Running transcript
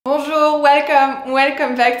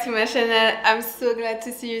welcome back to my channel. I'm so glad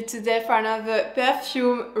to see you today for another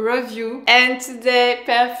perfume review, and today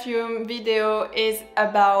perfume video is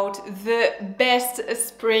about the best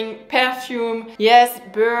spring perfume. Yes,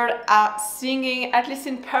 birds are singing, at least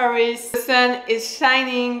in Paris. The sun is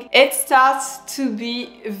shining. It starts to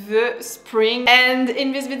be the spring, and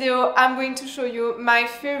in this video I'm going to show you my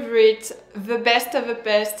favorite, the best of the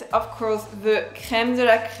best, of course the crème de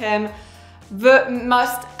la crème, the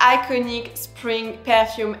most iconic spring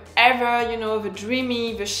perfume ever, you know, the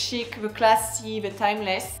dreamy, the chic, the classy, the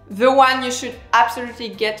timeless. The one you should absolutely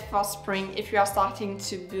get for spring if you are starting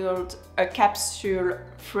to build a capsule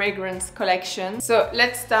fragrance collection. So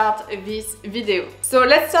let's start this video. So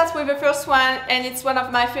let's start with the first one, and it's one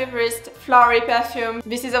of my favorite floral perfume.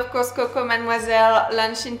 This is of course Coco Mademoiselle,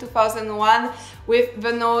 launched in 2001 with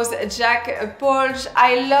the nose Jack Polge.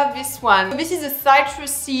 I love this one. This is a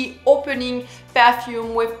citrusy opening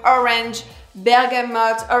perfume with orange,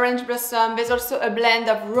 bergamot, orange blossom. There's also a blend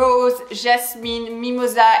of rose, jasmine,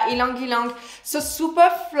 mimosa, ylang ylang. So super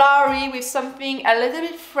flowery with something a little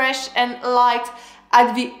bit fresh and light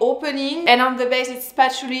at the opening, and on the base it's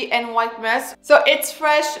patchouli and white musk. So it's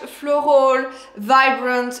fresh, floral,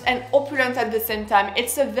 vibrant and opulent at the same time.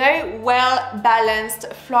 It's a very well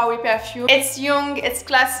balanced flowery perfume. It's young, it's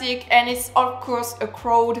classic, and it's of course a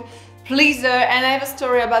crowd pleaser. And I have a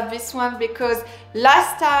story about this one because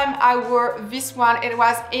last time I wore this one, it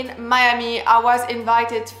was in Miami. I was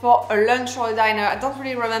invited for a lunch or a dinner, I don't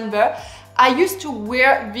really remember. I used to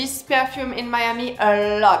wear this perfume in Miami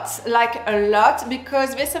a lot, like a lot,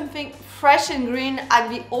 because there's something fresh and green at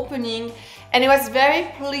the opening, and it was very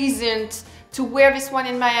pleasant to wear this one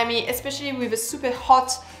in Miami, especially with a super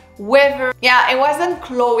hot weather. Yeah, it wasn't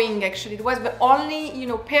cloying actually, it was the only, you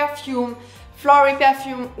know, perfume, floral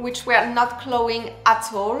perfume which were not cloying at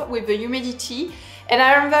all with the humidity. And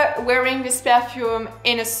I remember wearing this perfume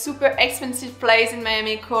in a super expensive place in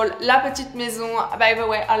Miami called La Petite Maison. By the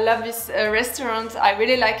way, I love this restaurant, I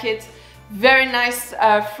really like it. Very nice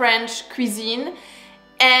French cuisine.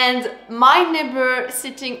 And my neighbor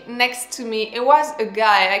sitting next to me, it was a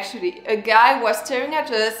guy actually. A guy was staring at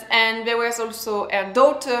us, and there was also a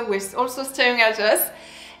daughter who was also staring at us.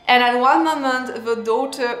 And at one moment, the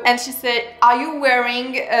daughter, and she said, "Are you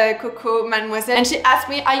wearing Coco Mademoiselle?" And she asked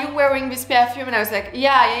me, "Are you wearing this perfume?" And I was like,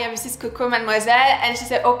 yeah, this is Coco Mademoiselle. And she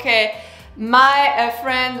said, "Okay, my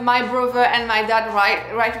friend, my brother and my dad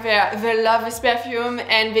right there, they love this perfume,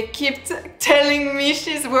 and they kept telling me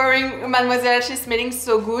she's wearing Mademoiselle, she's smelling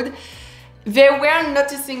so good." They were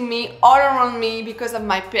noticing me all around me because of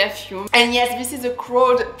my perfume. And yes, this is a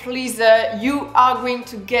crowd pleaser. You are going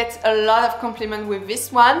to get a lot of compliment with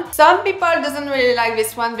this one. Some people doesn't really like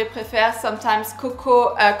this one. They prefer sometimes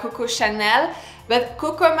Coco Chanel. But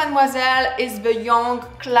Coco Mademoiselle is the young,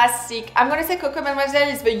 classic. I'm gonna say Coco Mademoiselle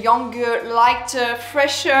is the younger, lighter,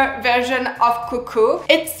 fresher version of Coco.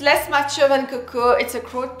 It's less mature than Coco. It's a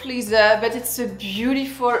crowd pleaser, but it's a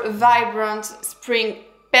beautiful, vibrant spring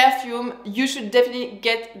perfume. You should definitely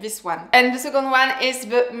get this one. And the second one is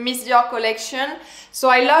the Miss Dior collection. So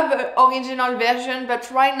I love the original version, but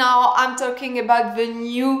right now I'm talking about the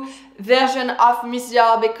new version of Miss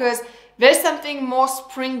Dior because there's something more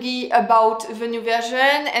springy about the new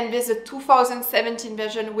version, and there's a 2017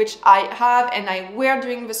 version which I have and I wear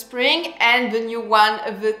during the spring, and the new one,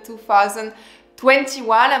 the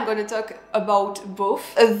 2021. I'm going to talk about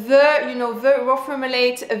both. The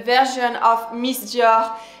reformulate version of Miss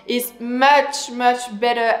Dior is much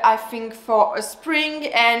better, I think, for a spring.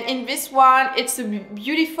 And in this one, it's a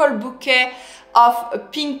beautiful bouquet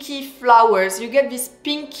of pinky flowers. You get this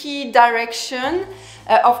pinky direction.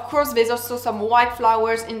 Of course, there's also some white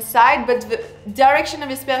flowers inside, but the direction of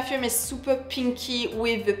this perfume is super pinky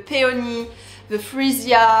with the peony, the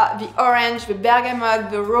freesia, the orange, the bergamot,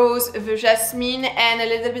 the rose, the jasmine, and a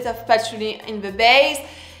little bit of patchouli in the base.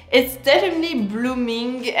 It's definitely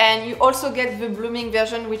blooming, and you also get the blooming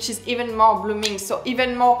version, which is even more blooming, so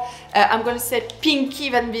even more, I'm gonna say pinky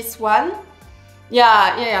than this one.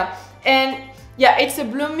 Yeah. And yeah, it's a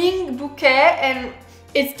blooming bouquet, and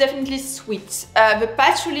it's definitely sweet. The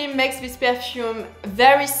patchouli makes this perfume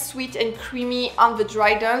very sweet and creamy on the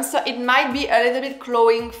dry down, so it might be a little bit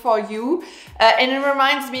cloying for you. And it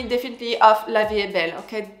reminds me definitely of La Vie est Belle,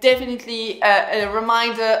 okay? Definitely a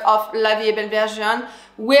reminder of La Vie est Belle version.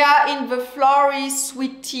 We are in the flowery,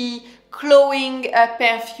 sweety, cloying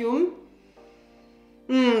perfume.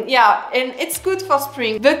 Yeah, and it's good for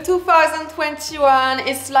spring. The 2021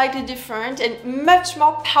 is slightly different and much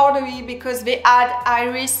more powdery because they add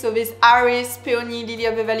iris, so there's iris, peony, lily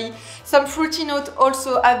of the valley. Some fruity notes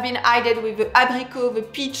also have been added with the abricot, the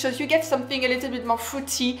peach, so you get something a little bit more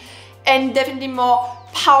fruity and definitely more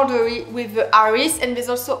powdery with the iris, and there's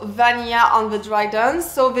also vanilla on the dry downs,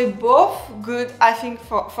 so they're both good, I think,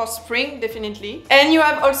 for spring, definitely. And you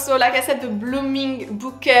have also, like I said, the Blooming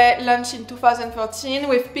Bouquet launched in 2014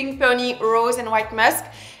 with pink peony, rose and white musk.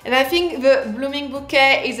 And I think the Blooming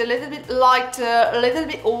Bouquet is a little bit lighter, a little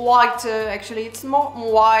bit whiter actually. It's more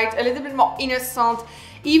white, a little bit more innocent,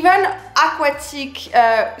 even aquatic,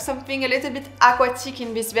 something a little bit aquatic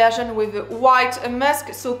in this version with the white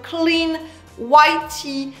musk, so clean,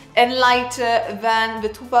 whitey and lighter than the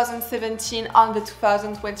 2017 and the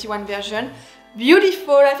 2021 version.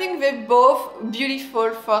 Beautiful, I think they're both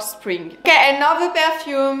beautiful for spring. Okay, another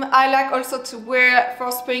perfume I like also to wear for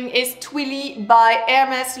spring is Twilly by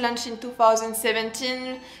Hermes, launched in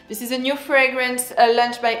 2017. This is a new fragrance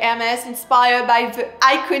launched by Hermes, inspired by the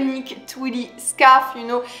iconic Twilly scarf, you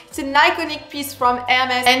know. It's an iconic piece from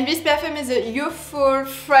Hermes, and this perfume is a youthful,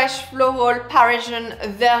 fresh, floral, Parisian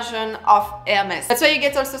version of Hermes. That's why you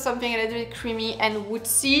get also something a little bit creamy and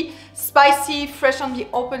woodsy, spicy, fresh on the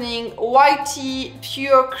opening, whitey,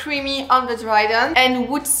 pure, creamy on the dry down, and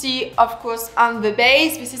woodsy, of course, on the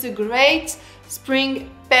base. This is a great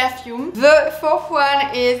spring perfume. The fourth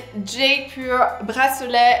one is Jaipur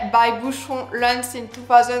Bracelet by Boucheron, launched in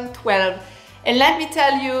 2012. And let me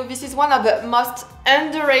tell you, this is one of the most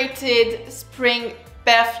underrated spring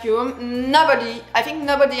perfume. I think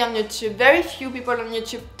nobody on YouTube, very few people on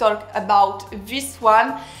YouTube talk about this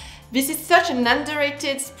one. This is such an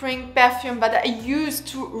underrated spring perfume that I used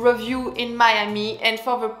to review in Miami, and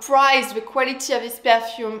for the price, the quality of this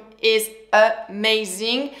perfume is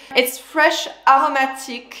amazing. It's fresh,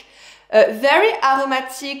 aromatic, very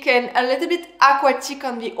aromatic and a little bit aquatic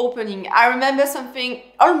on the opening. I remember something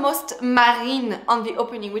almost marine on the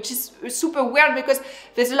opening, which is super weird because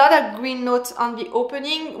there's a lot of green notes on the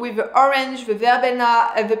opening with the orange, the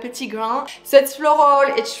verbena, the petit grain. So it's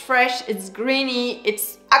floral, it's fresh, it's greeny,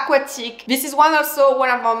 it's aquatic. This is one of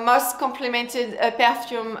my most complimented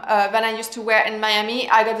perfume that I used to wear in Miami.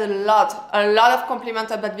 I got a lot of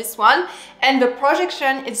compliments about this one, and the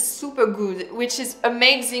projection is super good, which is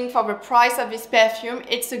amazing for the price of this perfume.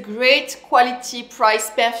 It's a great quality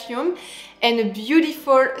price perfume and a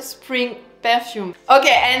beautiful spring perfume.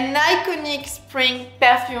 Okay, an iconic spring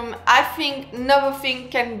perfume. I think nothing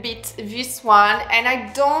can beat this one, and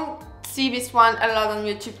I don't see this one a lot on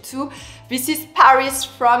YouTube too. This is Paris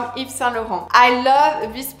from Yves Saint Laurent. I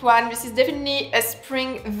love this one. This is definitely a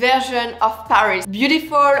spring version of Paris.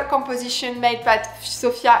 Beautiful composition made by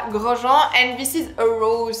Sophia Grosjean, and this is a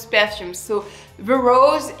rose perfume. So the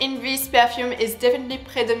rose in this perfume is definitely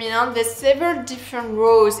predominant. There's several different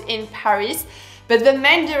roses in Paris, but the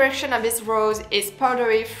main direction of this rose is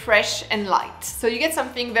powdery, fresh and light. So you get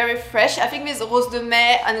something very fresh. I think there's rose de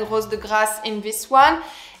mai and rose de grace in this one.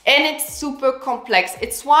 And it's super complex.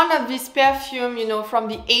 It's one of these perfume, you know, from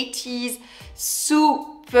the 80s,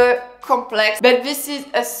 super complex. But this is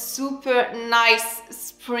a super nice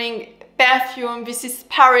spring perfume. This is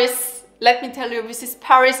Paris. Let me tell you, this is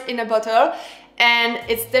Paris in a bottle. And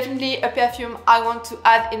it's definitely a perfume I want to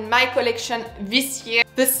add in my collection this year.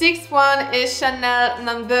 The sixth one is Chanel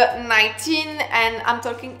number 19, and I'm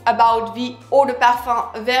talking about the Eau de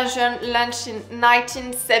Parfum version, launched in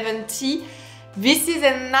 1970. This is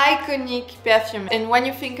an iconic perfume, and when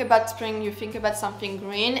you think about spring, you think about something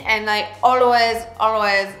green, and I always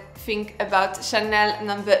think about Chanel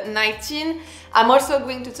number 19. I'm also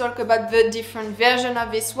going to talk about the different version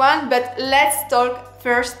of this one, but let's talk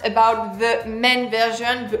first about the main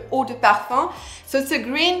version, the Eau de Parfum. So it's a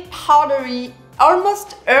green, powdery,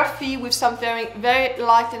 almost earthy with something very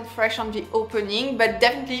light and fresh on the opening, but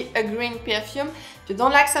definitely a green perfume. If you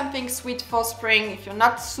don't like something sweet for spring, if you're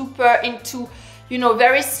not super into, you know,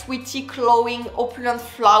 very sweety, glowing, opulent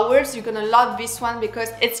flowers, you're gonna love this one because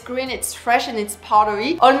it's green, it's fresh and it's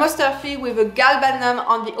powdery. Almost earthy with a galbanum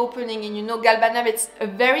on the opening, and you know galbanum, it's a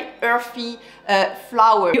very earthy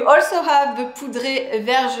flower. You also have the poudré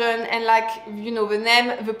version, and like, you know, the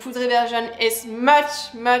name, the poudré version is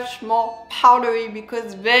much more powdery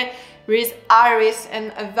because there is iris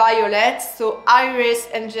and a violet. So iris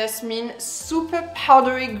and jasmine, super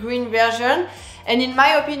powdery green version. And in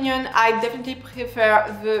my opinion, I definitely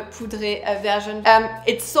prefer the poudré version.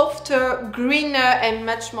 It's softer, greener and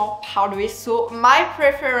much more powdery. So my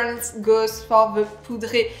preference goes for the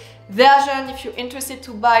poudré version. If you're interested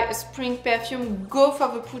to buy a spring perfume, go for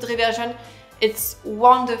the poudré version. It's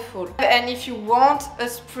wonderful. And if you want a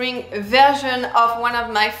spring version of one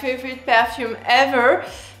of my favorite perfume ever,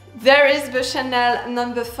 there is the Chanel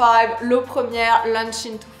number 5 La Première, launched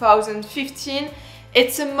in 2015.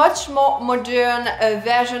 It's a much more modern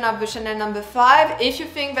version of the Chanel No. 5. If you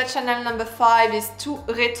think that Chanel No. 5 is too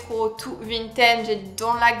retro, too vintage, and you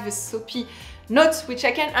don't like the soapy notes, which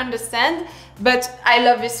I can understand, but I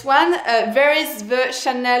love this one. There is the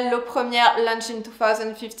Chanel La Première launched in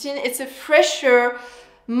 2015. It's a fresher,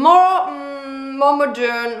 more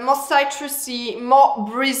modern, more citrusy, more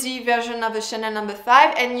breezy version of the Chanel No.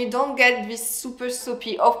 5, and you don't get this super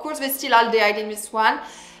soapy. Of course, there's still aldehyde in this one,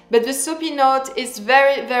 but the soapy note is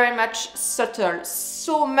very, very much subtle.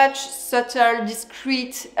 So much subtle,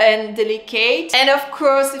 discreet and delicate. And of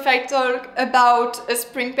course, if I talk about a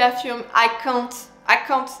spring perfume, I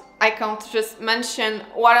can't just mention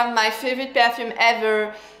one of my favorite perfume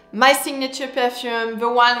ever, my signature perfume, the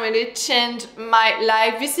one really changed my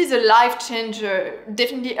life. This is a life changer,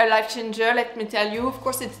 definitely a life changer, let me tell you. Of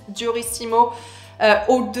course, it's Diorissimo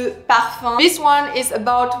Eau de Parfum. This one is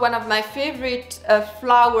about one of my favorite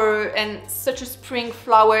flower and such a spring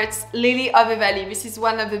flower. It's Lily of the Valley. This is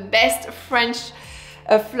one of the best French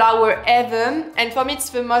flower ever, and for me it's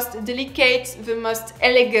the most delicate, the most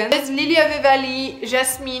elegant. There's Lily of the Valley,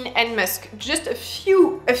 jasmine and musk. Just a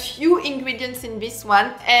few ingredients in this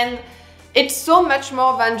one, and it's so much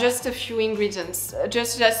more than just a few ingredients,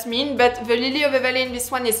 just jasmine, but the Lily of the Valley in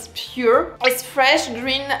this one is pure. It's fresh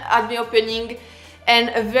green at the opening, and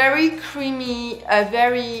a very creamy,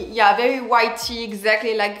 very whitey,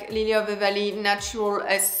 exactly like Lily of the Valley natural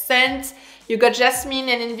scent. You got jasmine,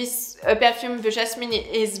 and in this perfume, the jasmine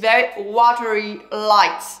is very watery,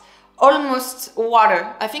 light, almost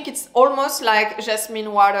water. I think it's almost like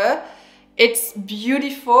jasmine water. It's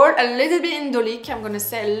beautiful, a little bit indolic, I'm gonna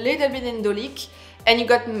say a little bit indolic. And you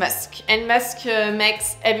got musk, and musk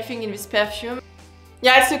makes everything in this perfume.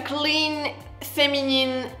 Yeah, it's a clean,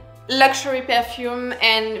 feminine, luxury perfume,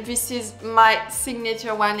 and this is my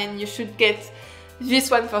signature one, and you should get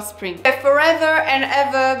this one for spring. Forever and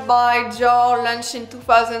Ever by Dior launched in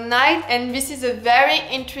 2009, and this is a very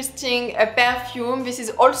interesting perfume. This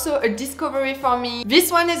is also a discovery for me.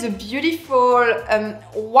 This one is a beautiful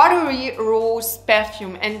watery rose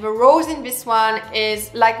perfume, and the rose in this one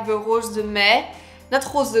is like the Rose de Mai, not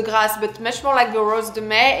Rose de Grasse, but much more like the Rose de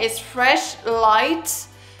Mai. It's fresh, light,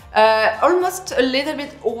 almost a little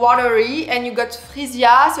bit watery, and you got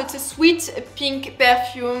freesia, so it's a sweet pink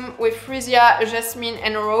perfume with freesia, jasmine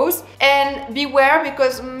and rose. And beware,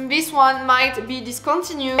 because this one might be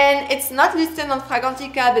discontinued, and it's not listed on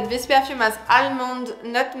Fragrantica, but this perfume has almond,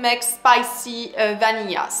 nutmeg, spicy,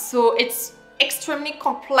 vanilla, so it's extremely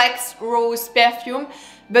complex rose perfume,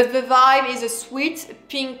 but the vibe is a sweet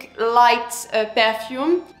pink light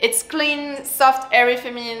perfume. It's clean, soft, airy,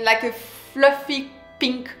 feminine, like a fluffy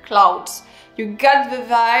pink clouds. You got the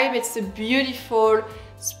vibe. It's a beautiful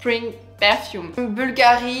spring perfume.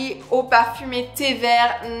 Bulgari Eau Parfumée Thé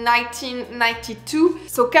Vert 1992.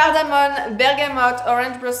 So cardamom, bergamot,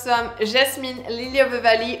 orange blossom, jasmine, lily of the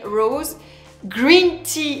valley, rose. Green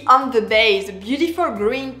tea on the base, beautiful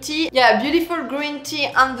green tea. Yeah, beautiful green tea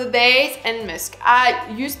on the base, and musk. I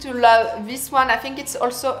used to love this one. I think it's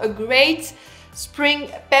also a great spring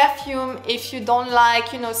perfume if you don't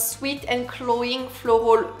like, you know, sweet and cloying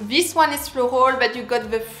floral. This one is floral, but you got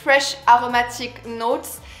the fresh aromatic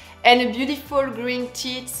notes and a beautiful green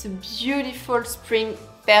tea. It's a beautiful spring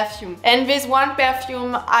perfume. And this one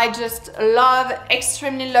perfume I just love,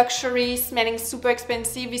 extremely luxury, smelling super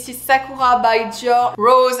expensive. This is Sakura by Dior,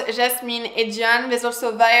 rose, jasmine, Edian. There's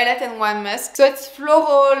also violet and wine musk. So it's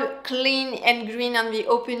floral, clean and green on the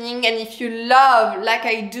opening, and if you love, like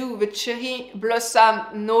I do, the cherry blossom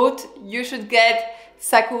note, you should get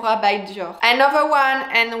Sakura by Dior. Another one,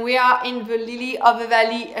 and we are in the Lily of the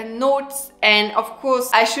Valley notes, and of course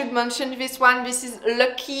I should mention this one. This is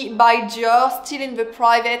Lucky by Dior, still in the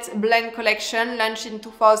private blend collection, launched in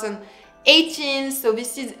 2018. So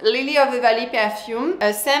this is Lily of the Valley perfume.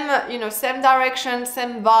 Same direction,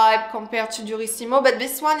 same vibe compared to Diorissimo, but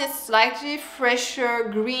this one is slightly fresher,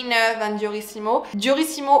 greener than Diorissimo.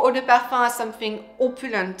 Diorissimo Eau de Parfum has something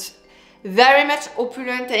opulent, very much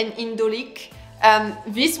opulent and indolic.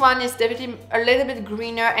 This one is definitely a little bit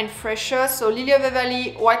greener and fresher. So Lily of the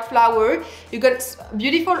Valley, white flower. You got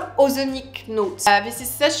beautiful ozonic notes. This is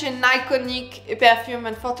such an iconic perfume.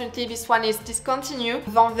 Unfortunately, this one is discontinued.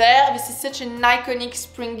 Vent Vert. This is such an iconic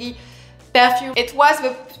springy perfume. It was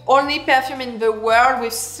the only perfume in the world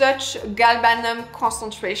with such galbanum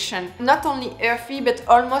concentration. Not only earthy, but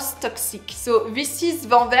almost toxic. So this is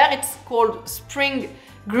Vent Vert. It's called Spring,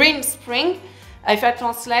 Green Spring. If I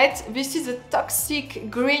translate, this is a toxic,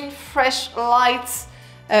 green, fresh, light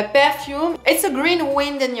perfume. It's a green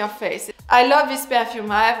wind in your face. I love this perfume.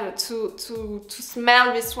 I have to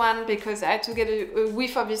smell this one because I had to get a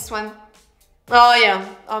whiff of this one. Oh yeah,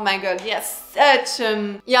 oh my god, yes, such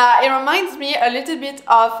yeah, it reminds me a little bit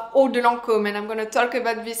of Eau de Lancôme, and I'm gonna talk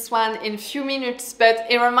about this one in a few minutes, but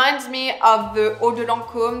it reminds me of the Eau de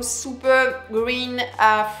Lancôme, super green,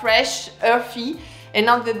 fresh, earthy, and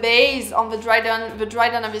on the base, on the dry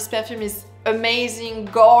down of this perfume is amazing,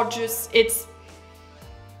 gorgeous. It's,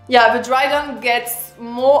 yeah, the dry down gets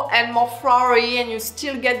more and more flowery, and you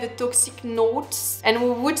still get the toxic notes, and we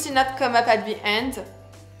would see not come up at the end.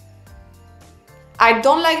 I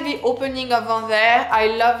don't like the opening of Vent Vert.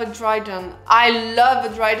 I love the dry down. I love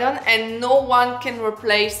the dry down, and no one can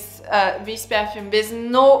replace this perfume. There's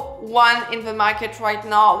no one in the market right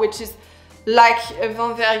now which is like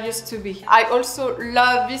Vent Vert used to be. I also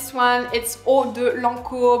love this one. It's Eau de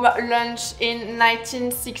Lancôme, launched in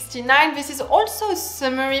 1969. This is also a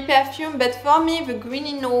summery perfume, but for me the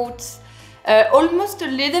greeny notes, almost a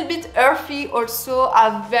little bit earthy, also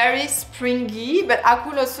are very springy, but I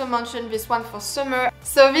could also mention this one for summer.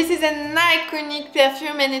 So this is an iconic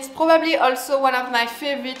perfume, and it's probably also one of my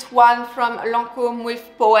favorite one from Lancôme with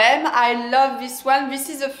Poème. I love this one. This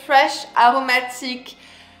is a fresh, aromatic,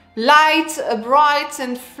 light, bright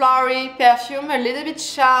and flowery perfume, a little bit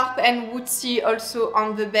sharp and woodsy also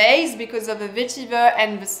on the base because of the vetiver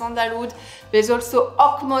and the sandalwood. There's also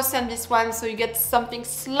oak moss on this one, so you get something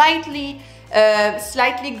slightly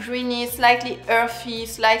greeny, slightly earthy,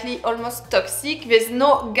 slightly almost toxic. There's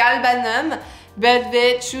no galbanum, but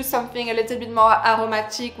they choose something a little bit more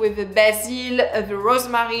aromatic with the basil, the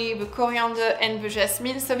rosemary, the coriander and the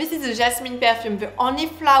jasmine. So this is a jasmine perfume. The only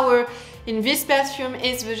flower in this perfume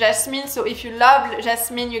is the jasmine, so if you love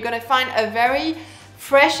jasmine, you're gonna find a very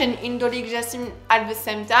fresh and indolic jasmine at the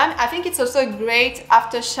same time. I think it's also a great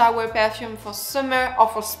after shower perfume for summer or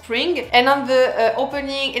for spring. And on the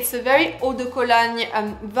opening, it's a very eau de cologne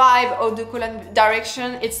vibe, eau de cologne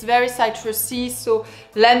direction. It's very citrusy, so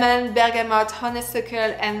lemon, bergamot,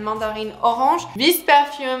 honeysuckle and mandarin orange. This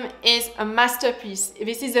perfume is a masterpiece.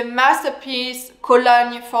 This is a masterpiece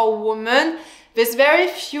cologne for women. There's very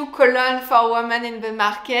few cologne for women in the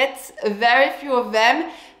market, very few of them,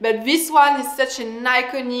 but this one is such an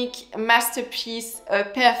iconic masterpiece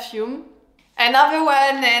perfume. Another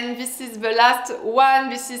one, and this is the last one,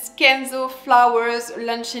 this is Kenzo Flowers,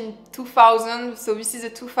 launched in 2000, so this is a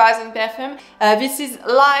 2000 perfume. This is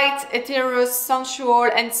light, ethereal, sensual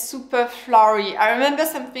and super flowery. I remember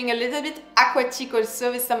something a little bit aquatic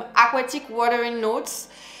also, with some aquatic watery notes.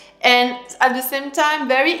 And at the same time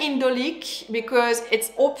very indolic because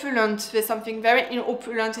it's opulent. There's something very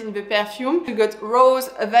opulent in the perfume. You got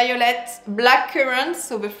rose, violet, black currants,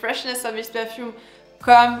 so the freshness of this perfume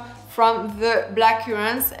comes from the black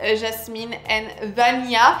currants, jasmine and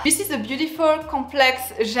vanilla. This is a beautiful,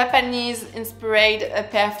 complex Japanese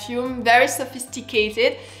inspired perfume, very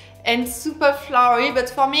sophisticated and super flowery,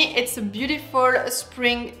 but for me it's a beautiful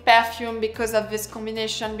spring perfume because of this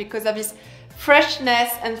combination, because of this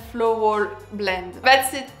freshness and floral blend.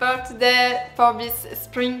 That's it for today for this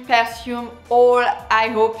spring perfume haul. I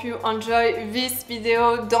hope you enjoy this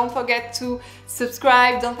video. Don't forget to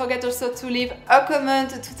subscribe. Don't forget also to leave a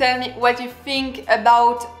comment to tell me what you think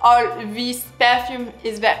about all this perfume.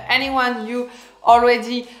 Is there anyone you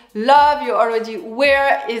already love, you already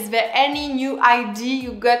wear? Is there any new idea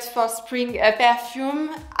you got for spring perfume?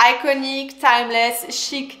 Iconic, timeless,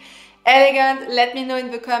 chic, elegant? Let me know in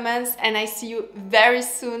the comments, and I see you very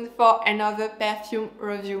soon for another perfume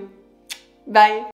review. Bye!